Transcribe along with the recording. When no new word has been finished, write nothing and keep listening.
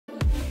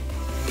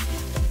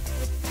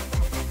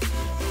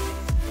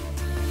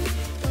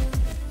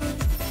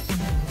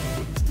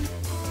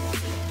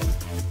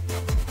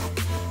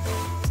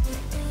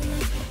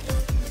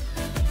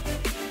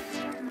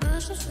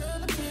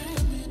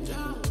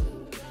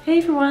Hey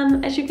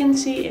everyone, as you can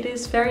see it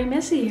is very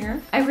messy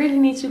here. I really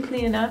need to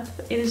clean it up.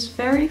 It is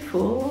very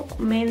full,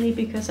 mainly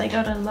because I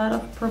got a lot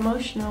of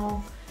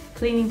promotional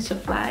cleaning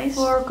supplies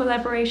for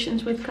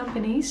collaborations with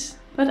companies.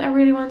 But I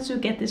really want to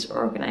get this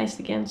organized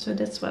again, so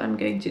that's what I'm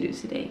going to do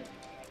today.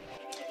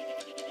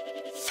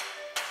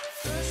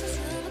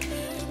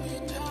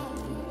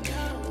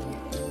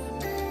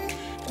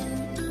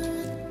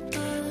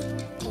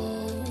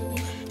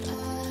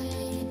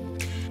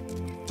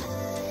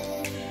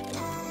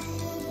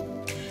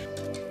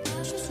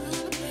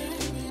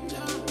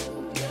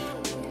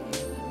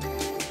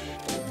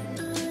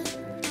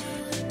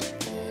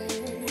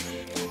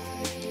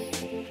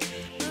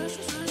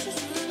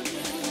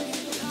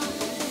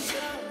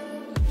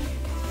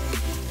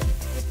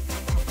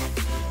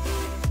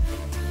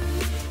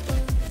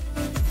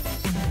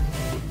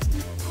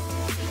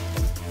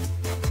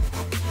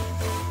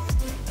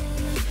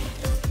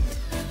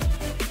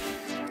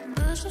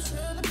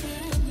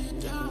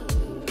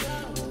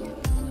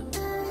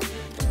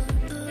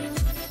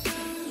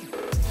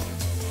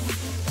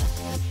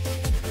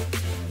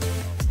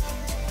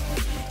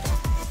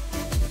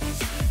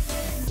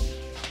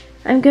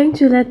 I'm going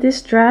to let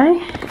this dry,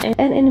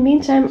 and in the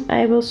meantime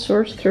I will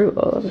sort through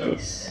all of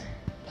this.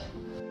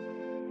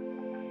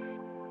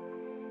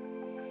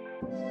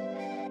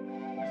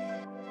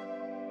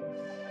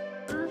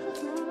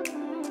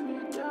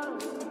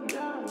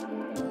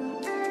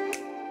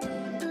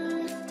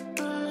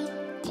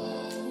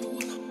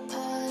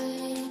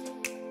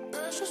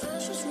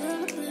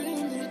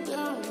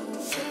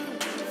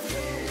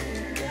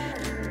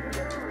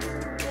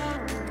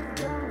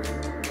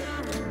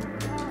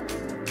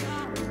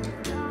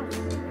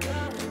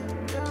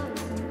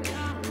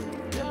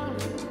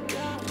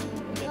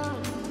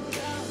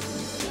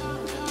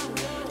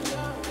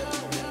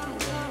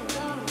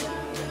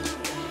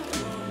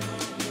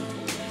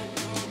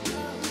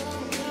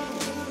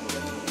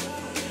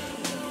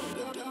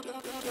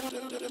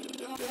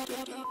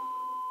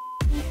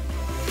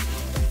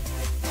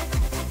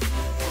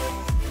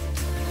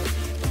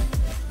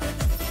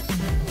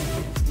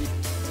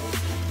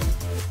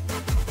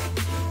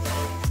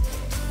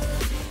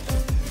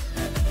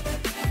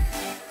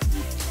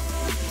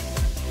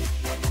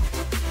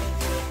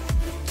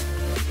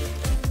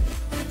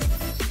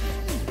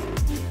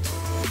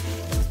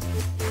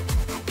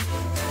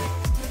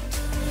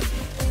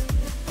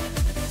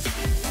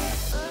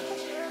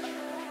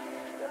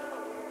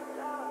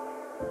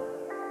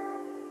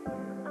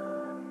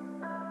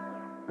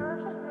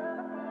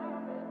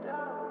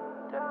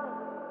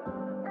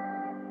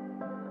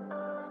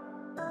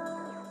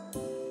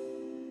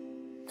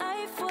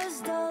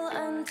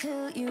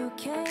 Until you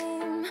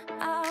came,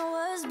 I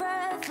was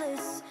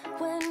breathless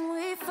when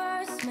we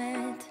first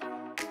met.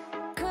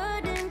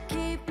 Couldn't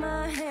keep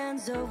my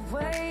hands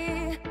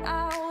away.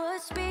 I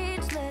was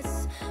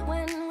speechless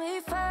when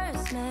we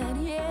first met.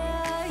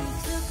 Yeah, you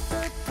took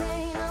the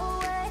pain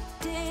away.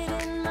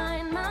 Didn't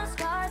mind my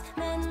scars,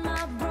 mend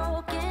my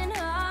broken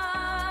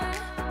heart.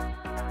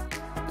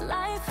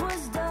 Life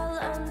was dull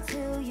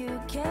until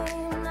you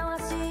came. Now I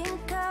see in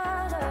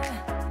color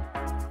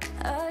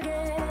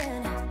again.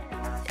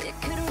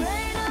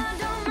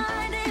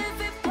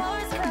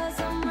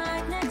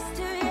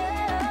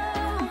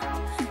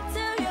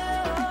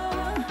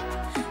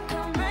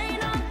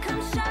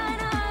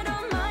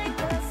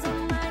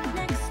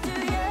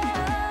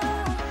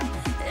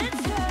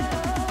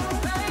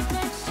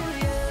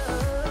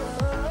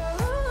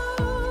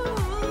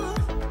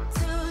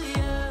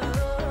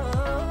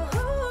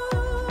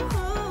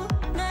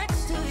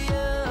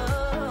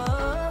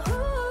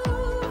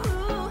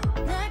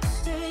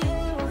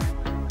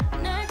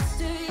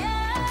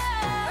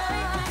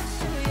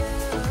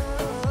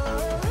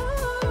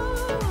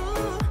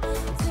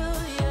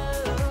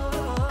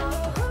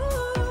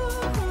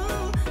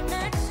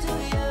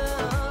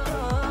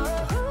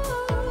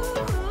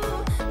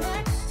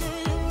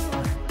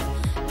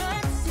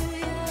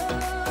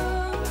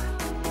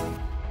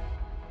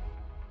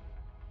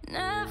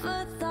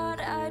 Never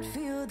thought I'd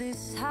feel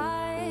this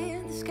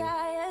high. The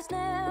sky has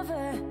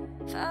never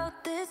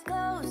felt this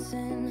close,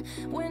 and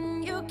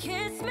when you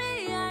kiss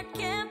me I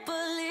can't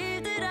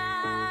believe that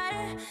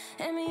I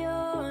am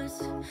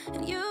yours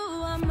and you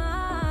are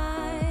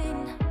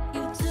mine.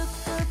 You took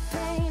the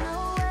pain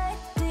away,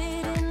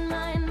 didn't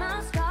mind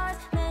my scars,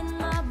 mend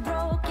my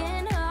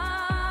broken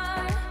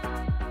heart.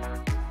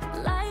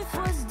 Life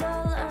was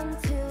dull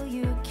until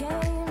you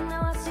came.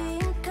 Now I see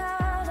in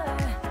color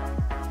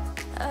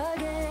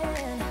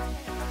again.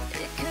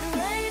 It could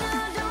rain,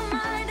 I don't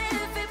mind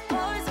if it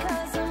pours,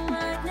 'cause I'm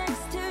right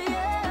next to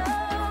you,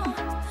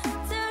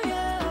 to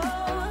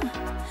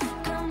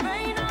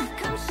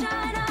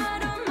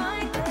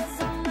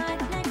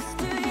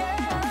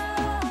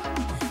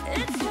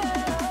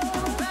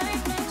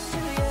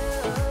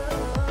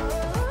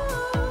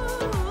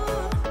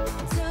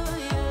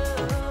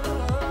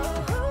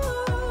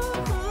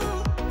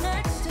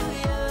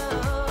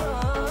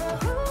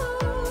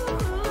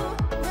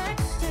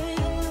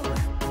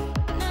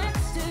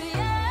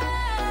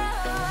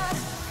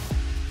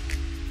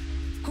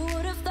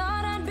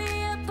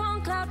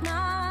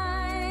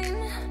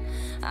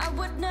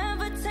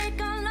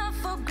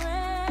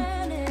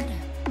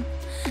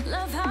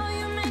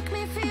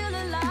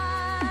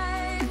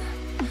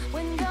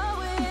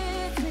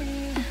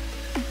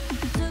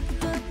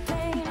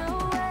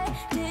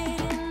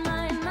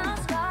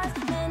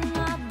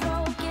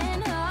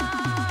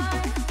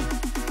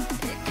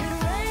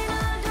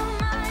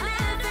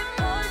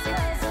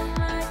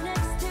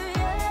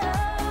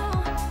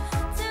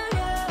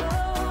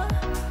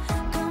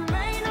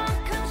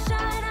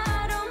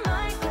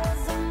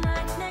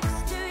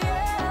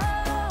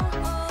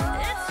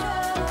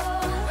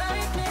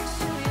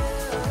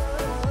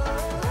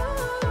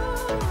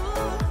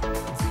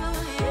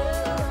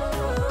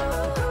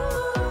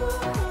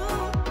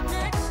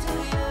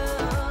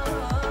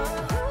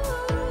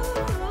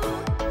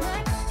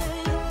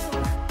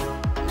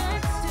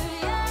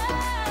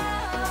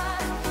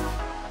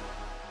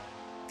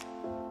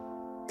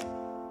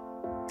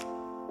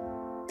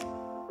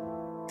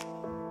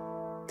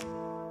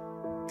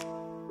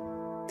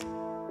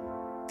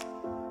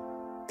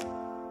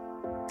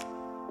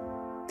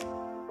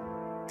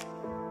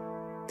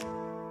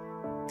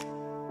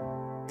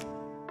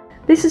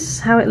This is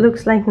how it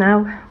looks like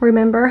now.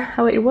 Remember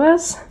how it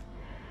was?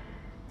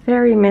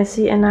 Very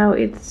messy, and now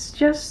it's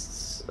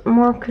just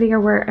more clear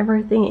where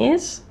everything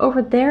is.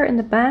 Over there in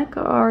the back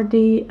are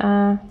the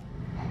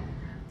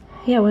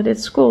what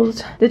it's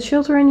called. The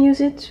children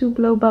use it to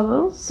blow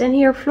bubbles. Then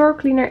here floor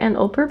cleaner and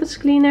all-purpose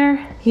cleaner.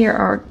 Here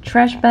are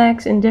trash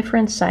bags in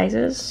different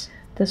sizes.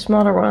 The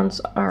smaller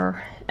ones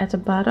are at the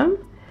bottom.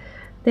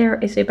 There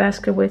is a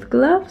basket with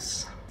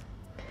gloves.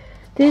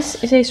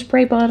 This is a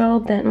spray bottle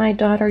that my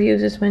daughter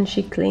uses when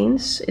she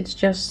cleans. It's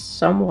just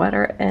some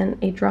water and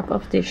a drop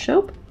of dish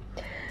soap.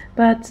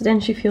 But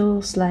then she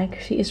feels like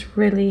she is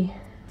really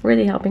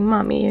helping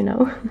mommy, you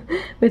know,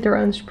 with her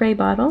own spray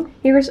bottle.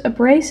 Here's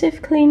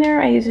abrasive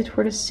cleaner. I use it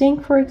for the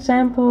sink, for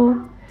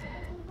example.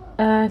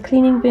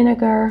 Cleaning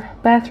vinegar,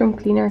 bathroom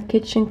cleaner,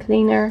 kitchen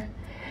cleaner.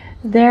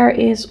 There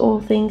is all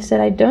things that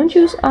I don't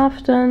use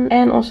often,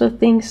 and also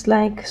things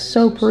like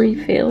soap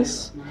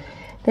refills.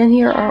 Then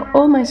here are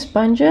all my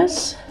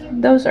sponges.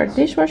 Those are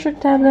dishwasher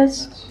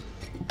tablets.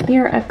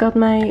 Here I've got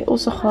my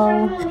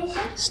Ossegol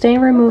stain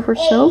remover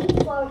soap.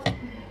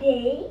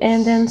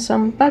 And then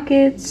some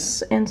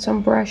buckets and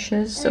some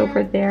brushes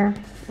over there.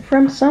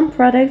 From some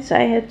products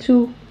I had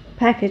 2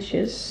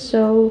 packages,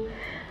 so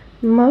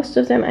most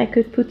of them I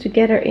could put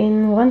together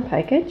in one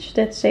package.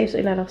 That saves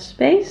a lot of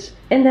space.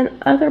 And then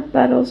other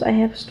bottles I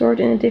have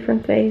stored in a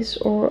different place,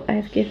 or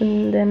I've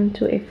given them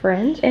to a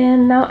friend.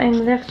 And now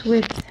I'm left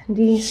with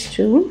these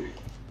 2.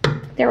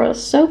 There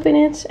was soap in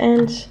it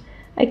and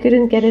I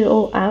couldn't get it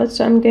all out,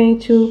 so I'm going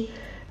to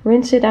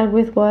rinse it out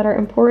with water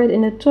and pour it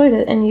in the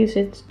toilet and use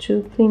it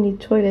to clean the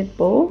toilet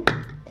bowl.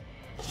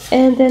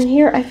 And then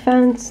here I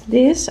found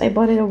this. I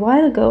bought it a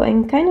while ago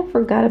and kind of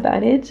forgot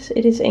about it.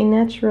 It is a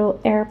natural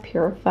air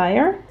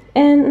purifier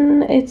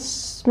and it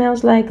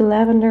smells like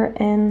lavender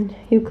and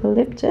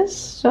eucalyptus.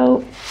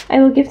 So I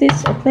will give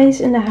this a place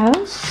in the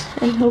house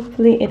and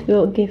hopefully it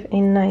will give a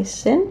nice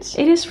scent.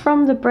 It is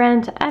from the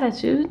brand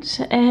Attitude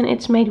and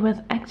it's made with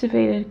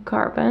activated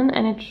carbon,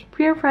 and it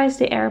purifies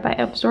the air by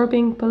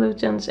absorbing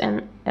pollutants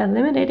and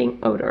eliminating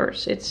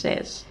odors, it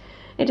says.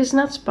 It is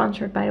not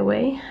sponsored, by the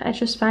way. I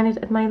just found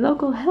it at my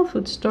local health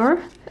food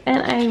store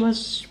and I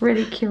was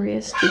really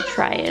curious to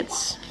try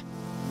it.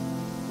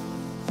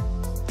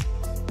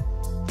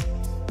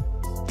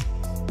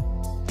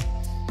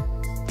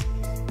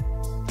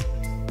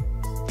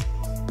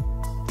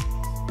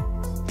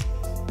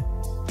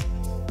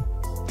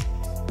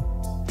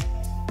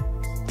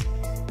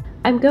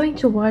 I'm going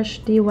to wash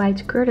the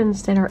white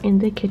curtains that are in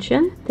the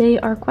kitchen. They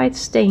are quite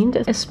stained,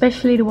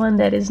 especially the one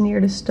that is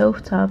near the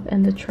stovetop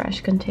and the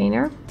trash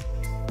container.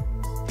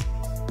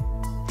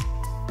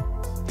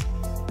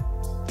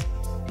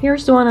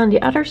 Here's the one on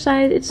the other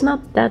side. It's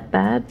not that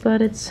bad,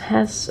 but it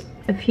has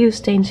a few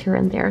stains here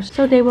and there,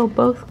 so they will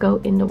both go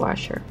in the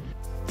washer.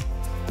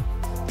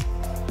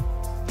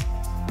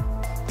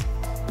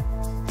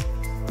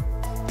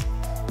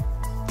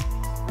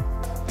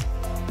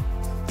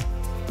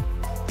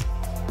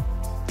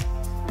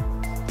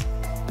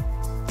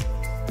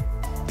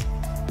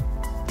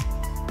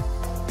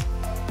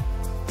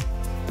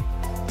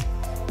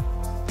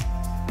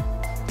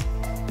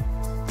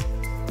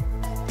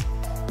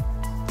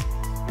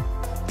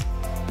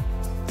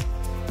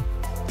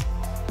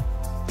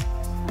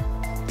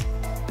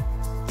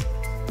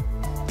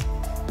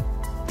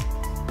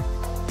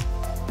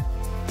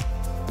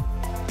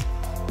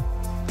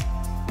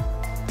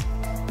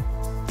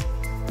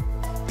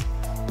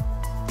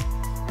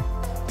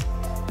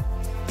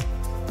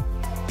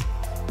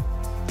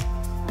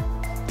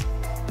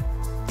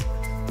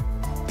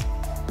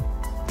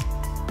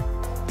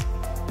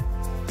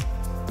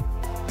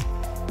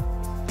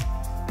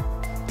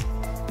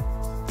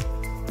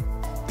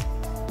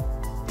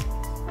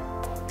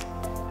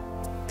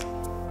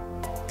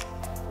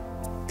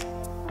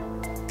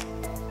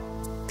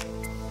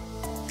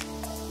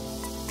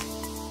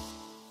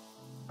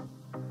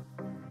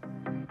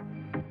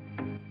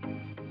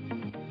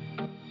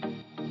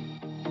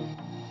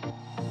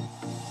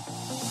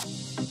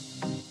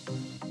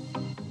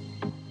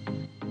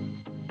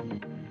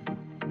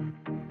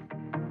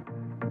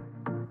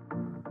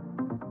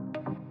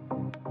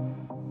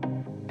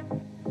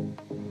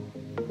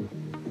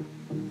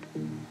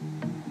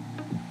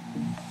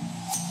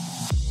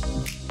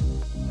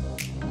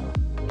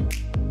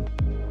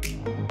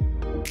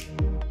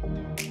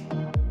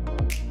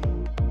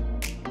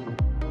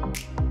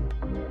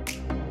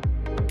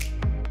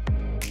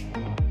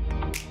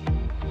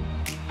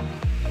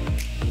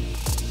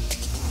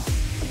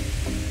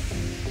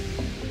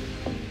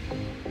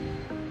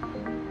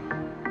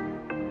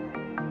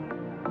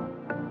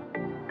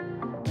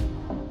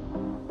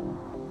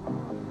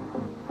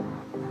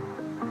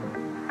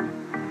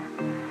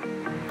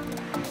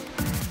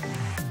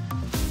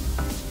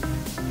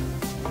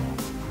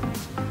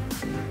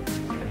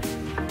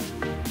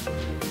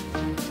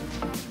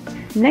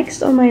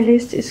 Next on my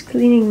list is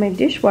cleaning my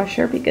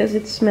dishwasher because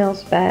it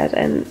smells bad,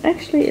 and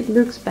actually it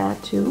looks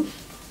bad too.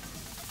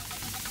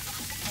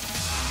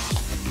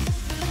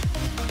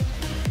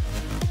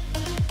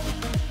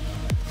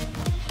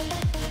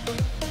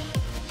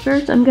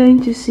 First I'm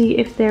going to see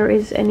if there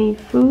is any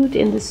food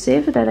in the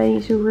sieve that I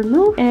need to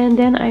remove, and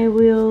then I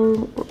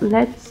will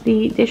let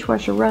the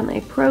dishwasher run a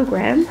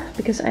program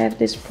because I have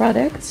this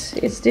product.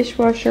 It's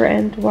dishwasher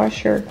and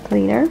washer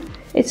cleaner.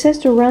 It says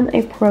to run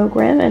a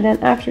program, and then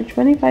after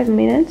 25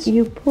 minutes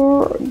you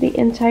pour the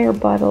entire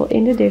bottle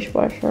in the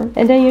dishwasher,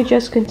 and then you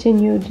just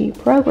continue the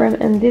program,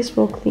 and this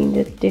will clean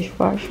the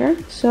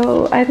dishwasher.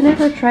 So I've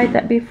never tried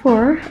that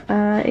before.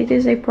 It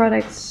is a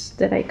product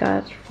that I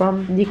got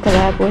from the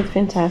collab with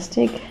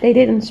Vintastic. They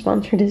didn't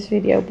sponsor this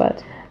video,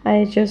 but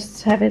I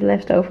just have it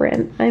left over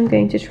and I'm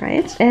going to try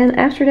it. And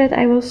after that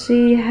I will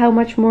see how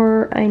much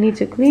more I need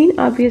to clean.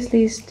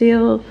 Obviously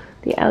still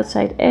the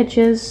outside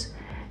edges,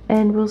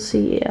 and we'll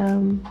see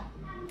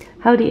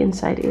how the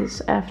inside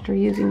is after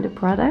using the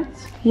product.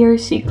 Here you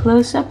see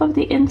close-up of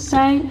the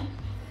inside.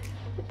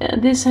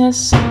 This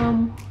has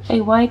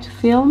a white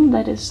film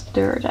that is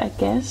dirt, I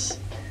guess.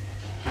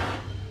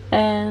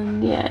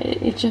 And yeah,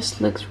 it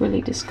just looks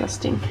really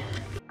disgusting.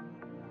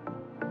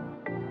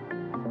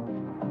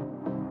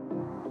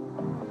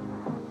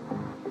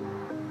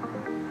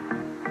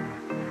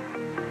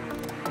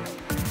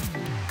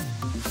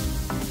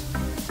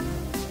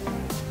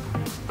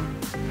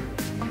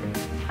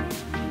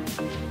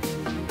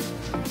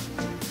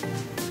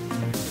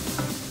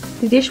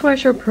 The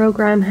dishwasher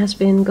program has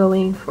been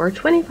going for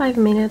 25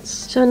 minutes,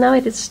 so now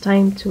it is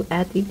time to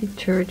add the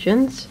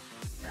detergent.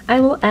 I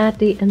will add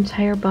the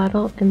entire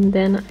bottle and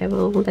then I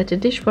will let the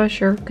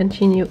dishwasher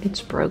continue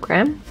its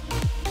program.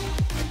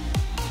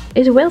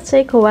 It will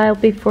take a while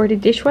before the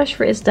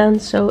dishwasher is done,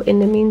 so in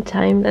the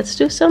meantime let's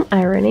do some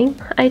ironing.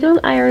 I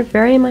don't iron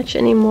very much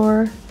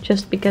anymore,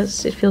 just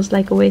because it feels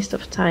like a waste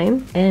of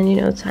time, and you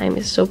know, time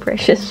is so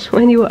precious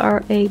when you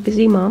are a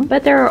busy mom.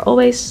 But there are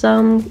always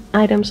some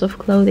items of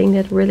clothing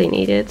that really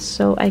need it,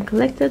 so I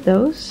collected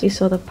those. You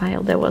saw the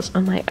pile that was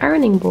on my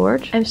ironing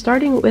board. I'm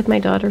starting with my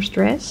daughter's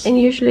dress, and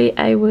usually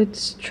I would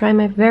try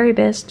my very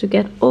best to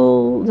get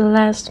all the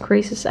last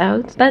creases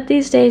out, but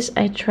these days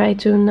I try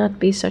to not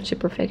be such a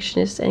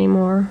perfectionist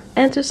anymore.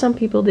 And to some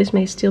people this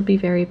may still be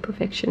very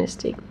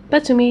perfectionistic,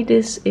 but to me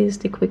this is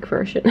the quick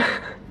version.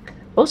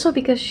 Also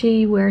because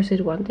she wears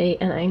it one day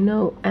and I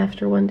know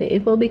after one day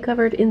it will be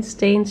covered in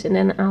stains and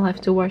then I'll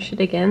have to wash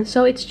it again.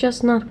 So it's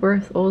just not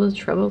worth all the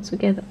trouble to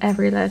get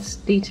every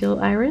last detail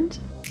ironed.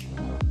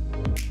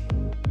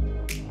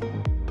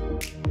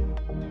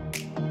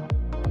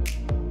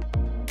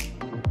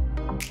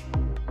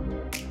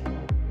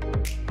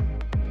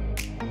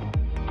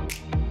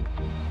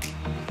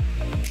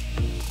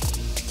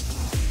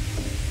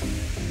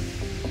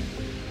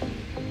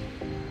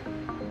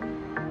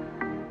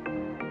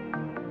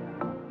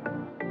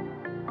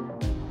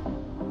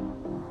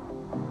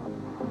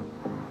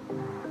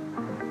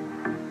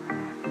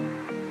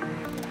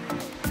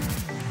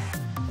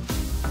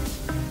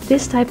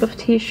 This type of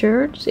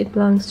t-shirt, it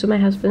belongs to my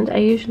husband. I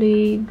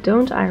usually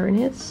don't iron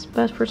it,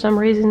 but for some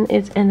reason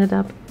it ended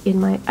up in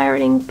my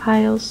ironing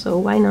pile, so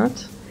why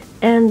not?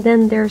 And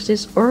then there's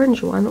this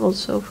orange one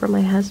also from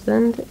my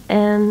husband,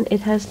 and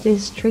it has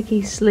these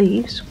tricky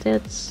sleeves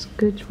that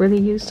could really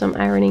use some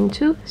ironing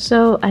too.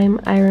 So I'm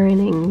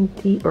ironing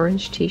the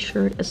orange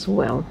t-shirt as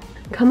well.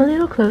 Come a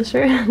little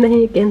closer, then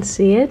you can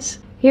see it.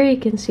 Here you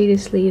can see the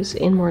sleeves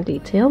in more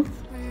detail.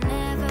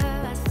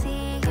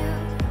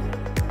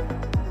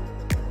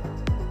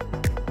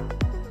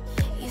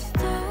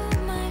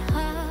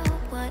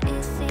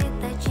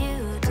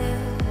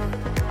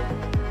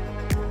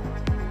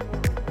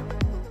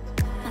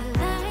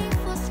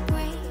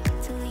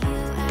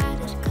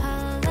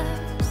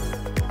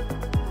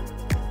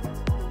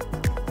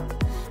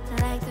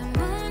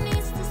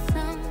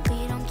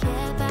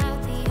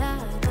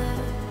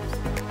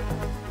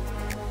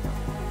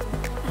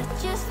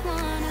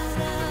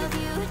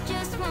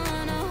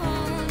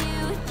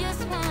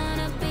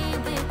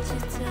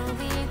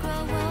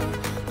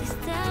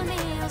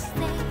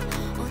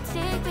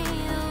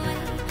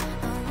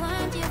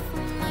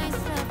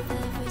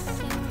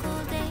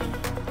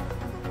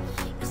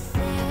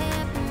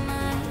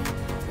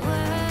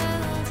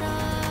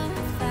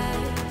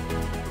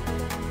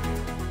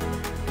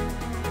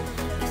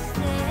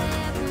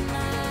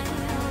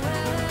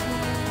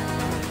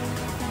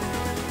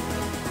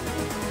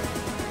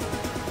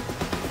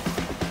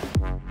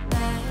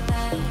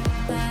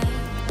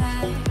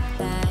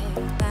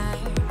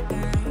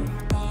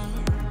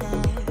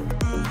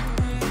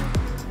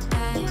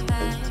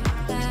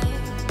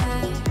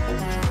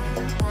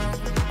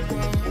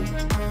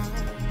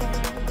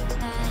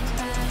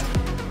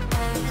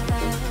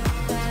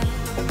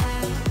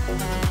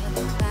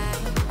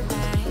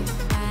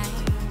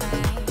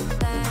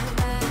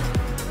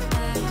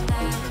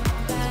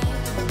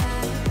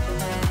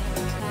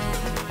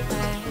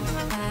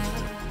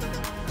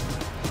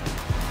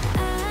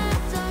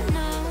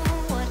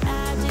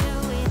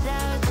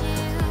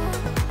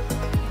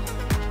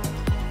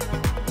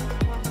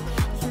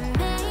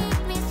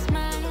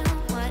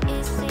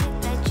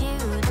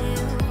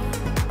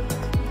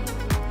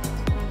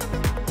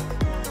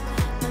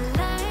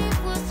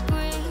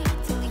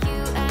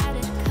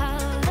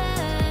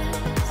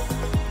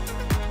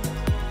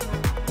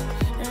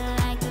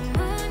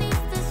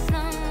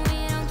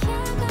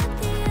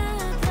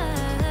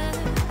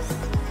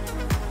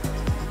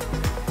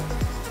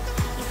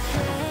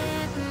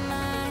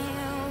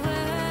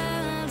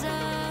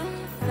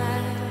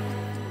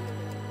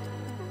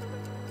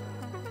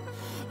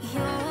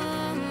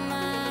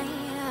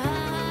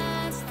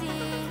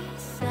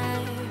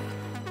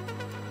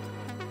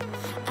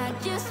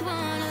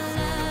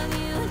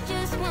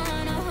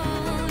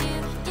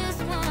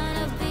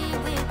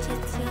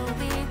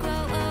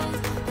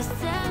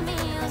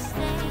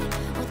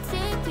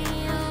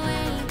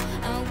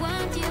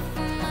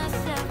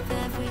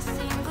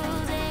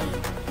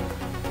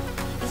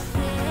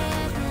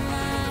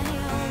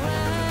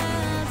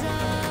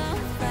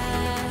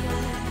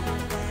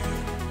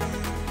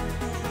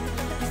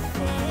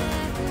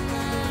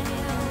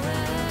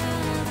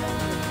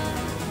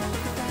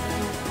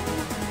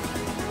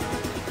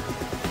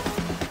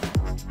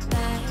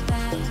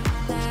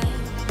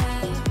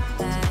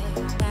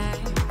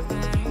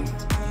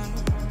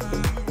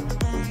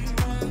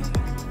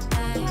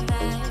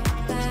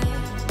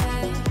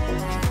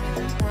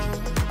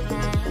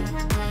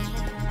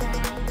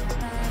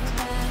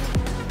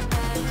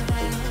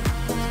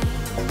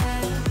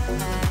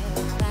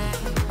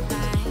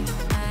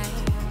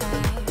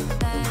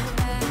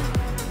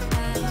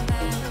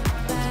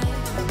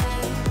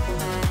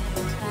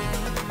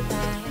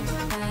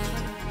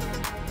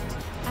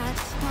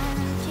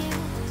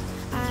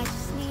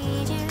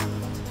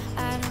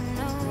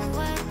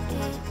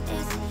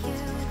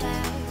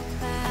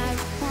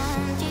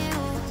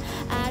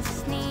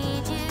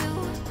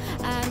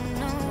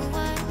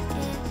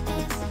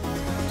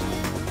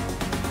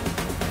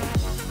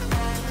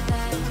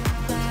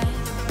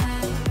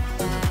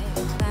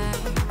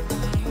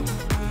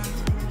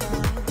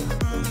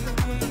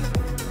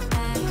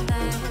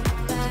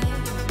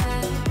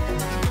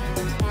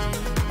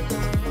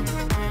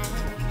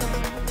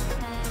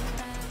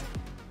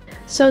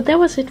 So that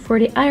was it for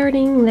the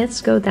ironing.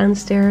 Let's go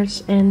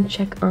downstairs and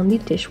check on the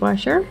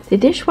dishwasher. The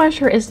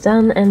dishwasher is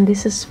done and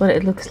this is what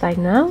it looks like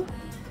now.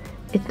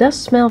 It does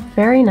smell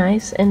very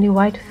nice and the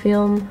white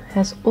film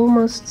has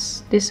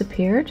almost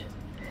disappeared.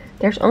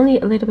 There's only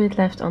a little bit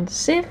left on the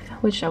sieve,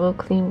 which I will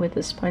clean with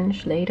the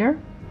sponge later.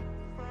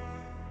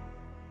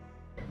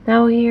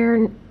 Now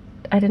here,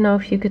 I don't know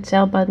if you could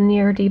tell, but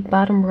near the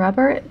bottom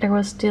rubber there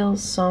was still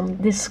some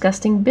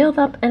disgusting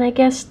buildup, and I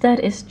guess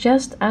that is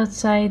just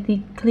outside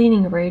the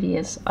cleaning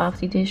radius of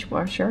the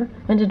dishwasher.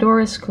 When the door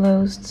is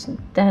closed,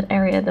 that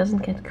area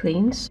doesn't get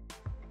cleaned.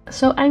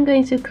 So I'm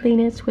going to clean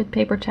it with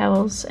paper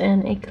towels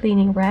and a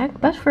cleaning rag,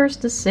 but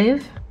first the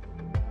sieve.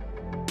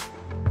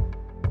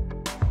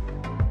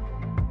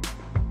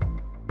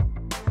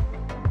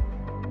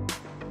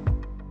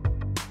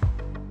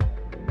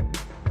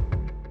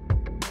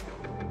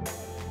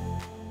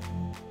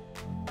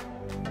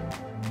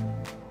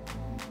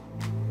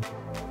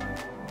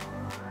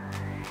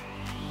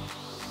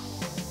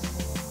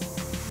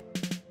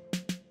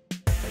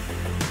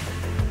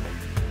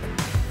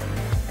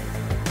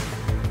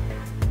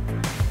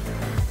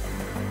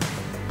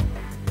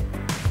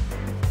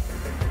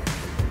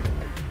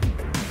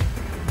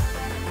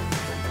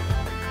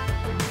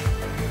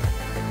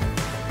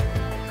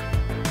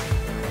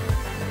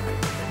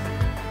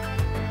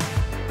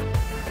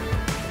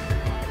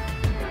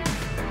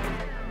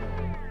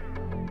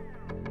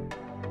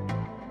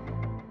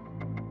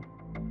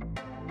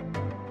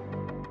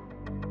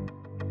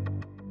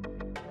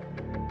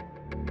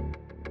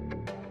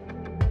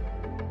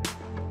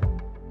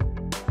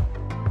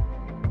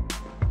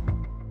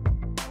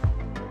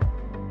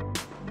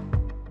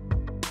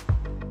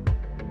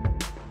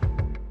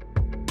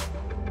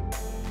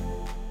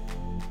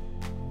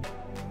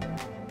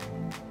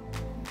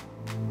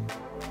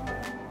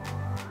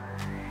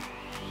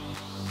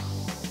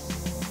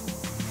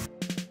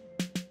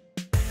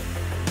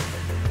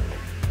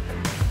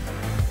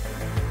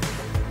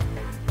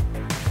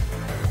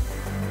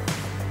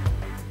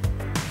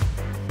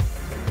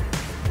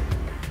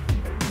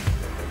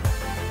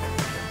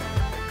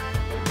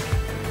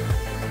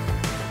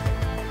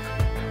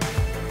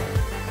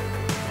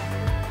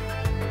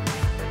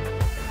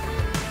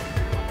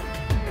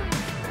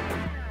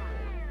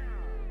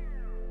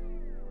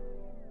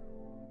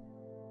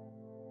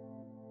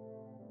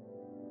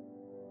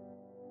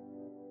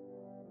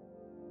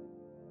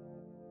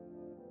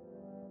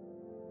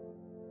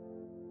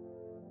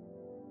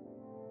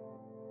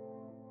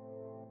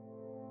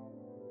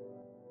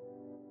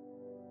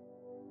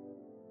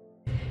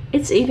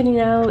 It's evening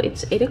now,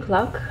 it's 8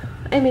 o'clock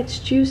and it's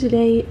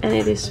Tuesday and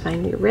it is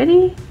finally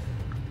ready.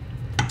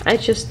 I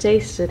just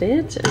tasted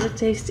it and the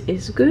taste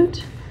is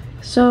good.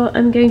 So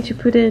I'm going to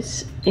put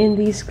it in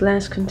these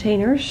glass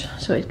containers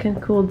so it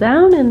can cool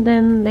down, and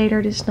then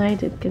later this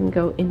night it can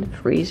go in the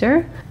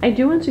freezer. I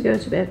do want to go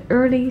to bed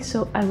early,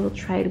 so I will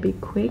try to be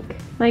quick.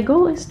 My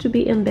goal is to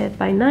be in bed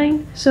by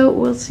 9, so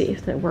we'll see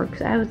if that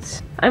works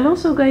out. I'm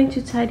also going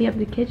to tidy up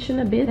the kitchen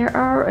a bit. There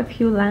are a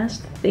few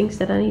last things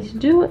that I need to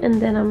do,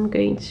 and then I'm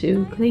going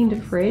to clean the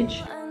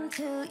fridge.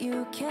 Until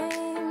you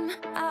came,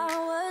 I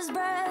was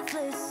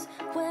breathless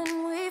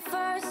when we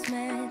first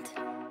met.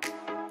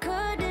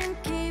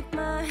 Couldn't keep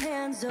my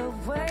hands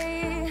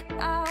away.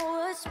 I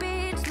was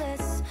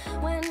speechless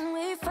when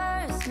we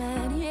first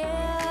met.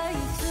 Yeah,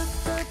 you took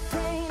the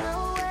pain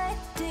away.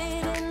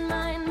 Didn't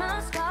mind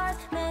my scars,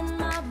 then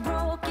my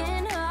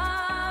broken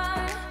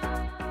heart.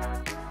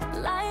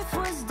 Life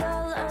was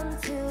dull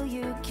until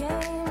you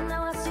came.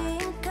 Now I see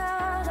in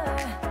color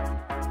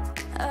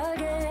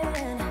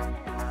again.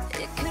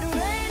 It could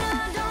rain,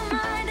 I don't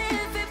mind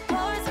if it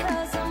pours,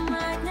 'cause I'm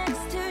right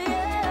next to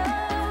you,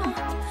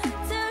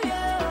 to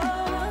you.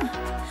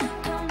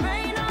 Come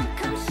rain or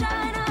come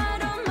shine, I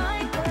don't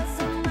mind, 'cause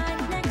I'm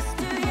right next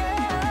to you.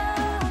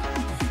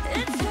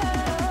 It's you,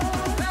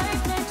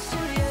 right next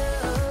to you,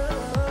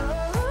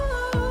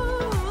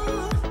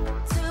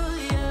 to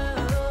you,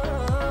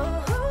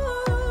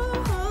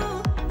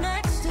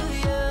 next to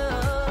you,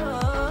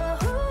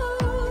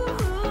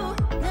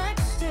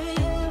 next to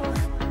you,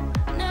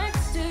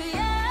 next to you,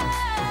 right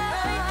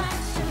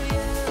next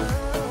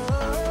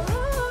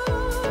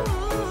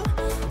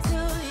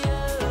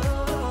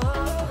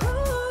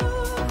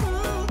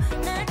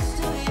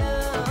to you, to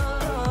you,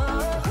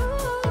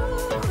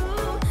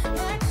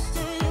 next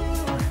to you,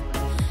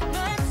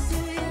 next to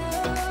you.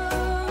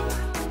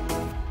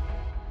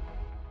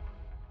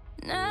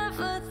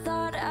 Never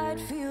thought I'd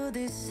feel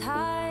this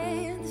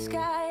high. The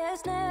sky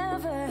has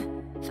never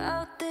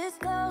felt this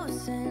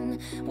close, and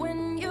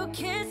when you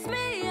kiss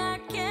me, I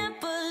can't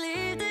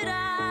believe that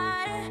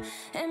I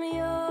am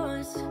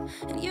yours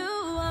and you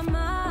are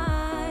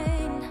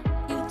mine.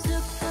 You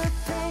took the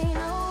pain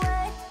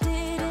away,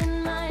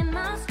 didn't mind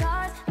my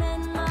scars,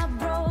 then my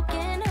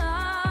broken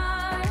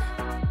heart.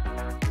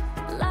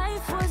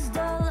 Life was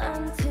dull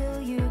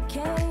until you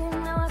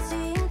came. Now I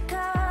see in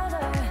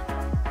color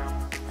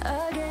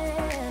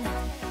again.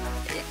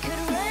 It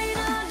could rain,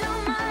 I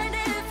don't mind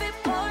if it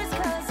pours,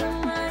 'cause I'm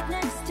right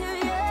next to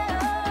you,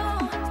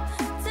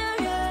 to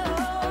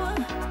you.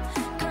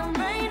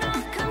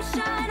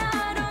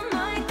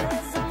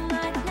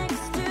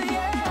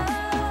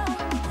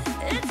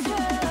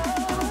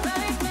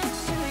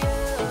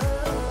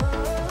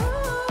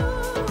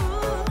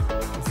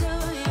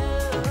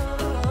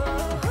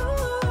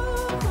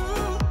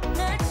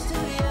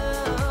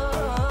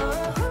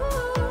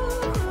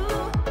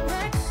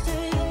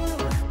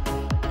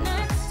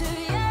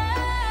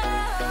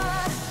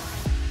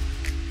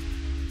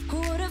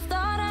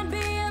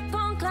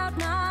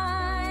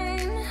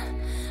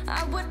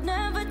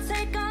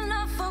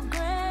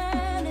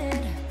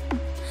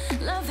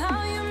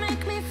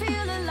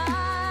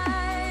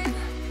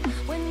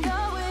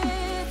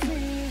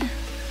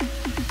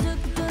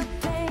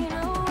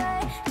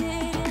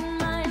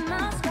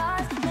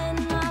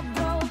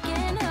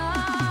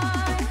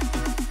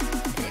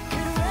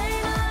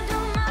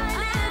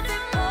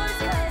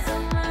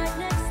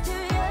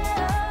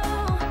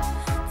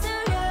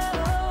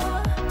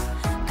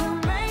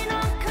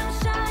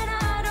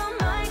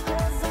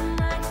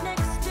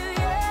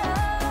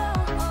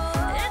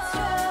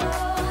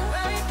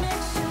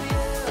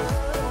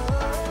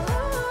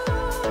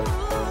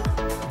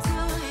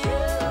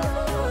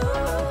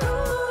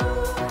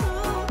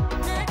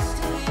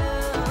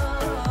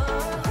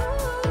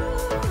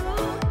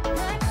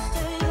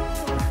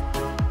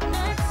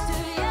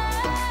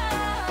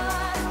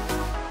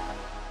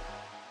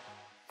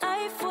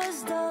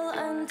 was dull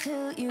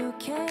until you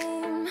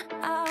came.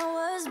 I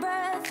was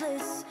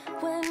breathless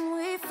when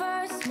we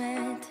first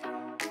met.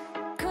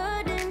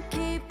 Couldn't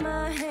keep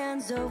my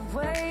hands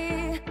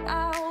away.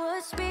 I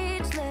was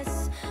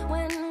speechless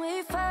when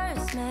we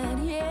first met.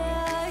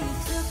 Yeah, you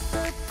took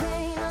the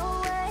pain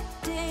away.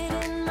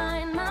 Didn't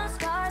mind my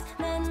scars,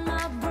 then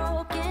my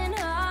broken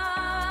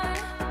heart.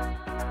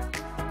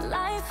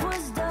 Life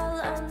was dull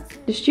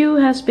until... The stew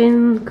has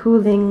been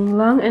cooling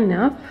long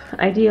enough.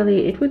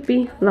 Ideally it would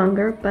be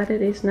longer, but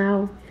it is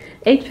now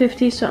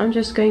 8:50, so I'm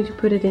just going to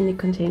put it in the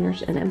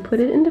containers and then put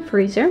it in the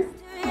freezer.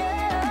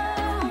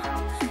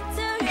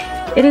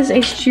 It is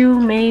a stew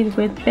made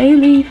with bay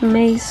leaf,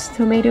 mace,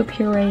 tomato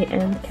puree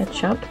and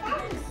ketchup.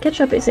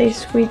 Ketchup is a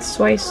sweet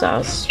soy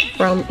sauce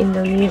from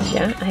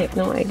Indonesia. I have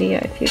no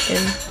idea if you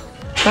can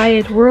buy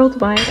it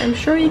worldwide. I'm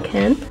sure you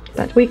can,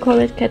 but we call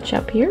it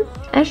ketchup here.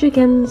 As you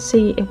can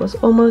see, it was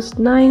almost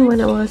 9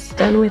 when I was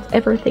done with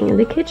everything in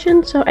the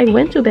kitchen, so I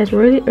went to bed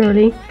really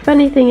early.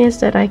 Funny thing is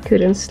that I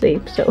couldn't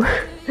sleep,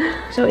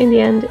 so in the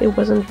end it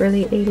wasn't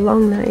really a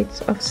long night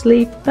of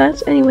sleep,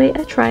 but anyway,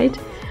 I tried.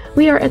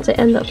 We are at the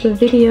end of the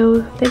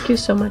video. Thank you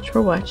so much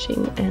for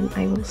watching, and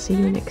I will see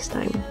you next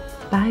time.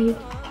 Bye!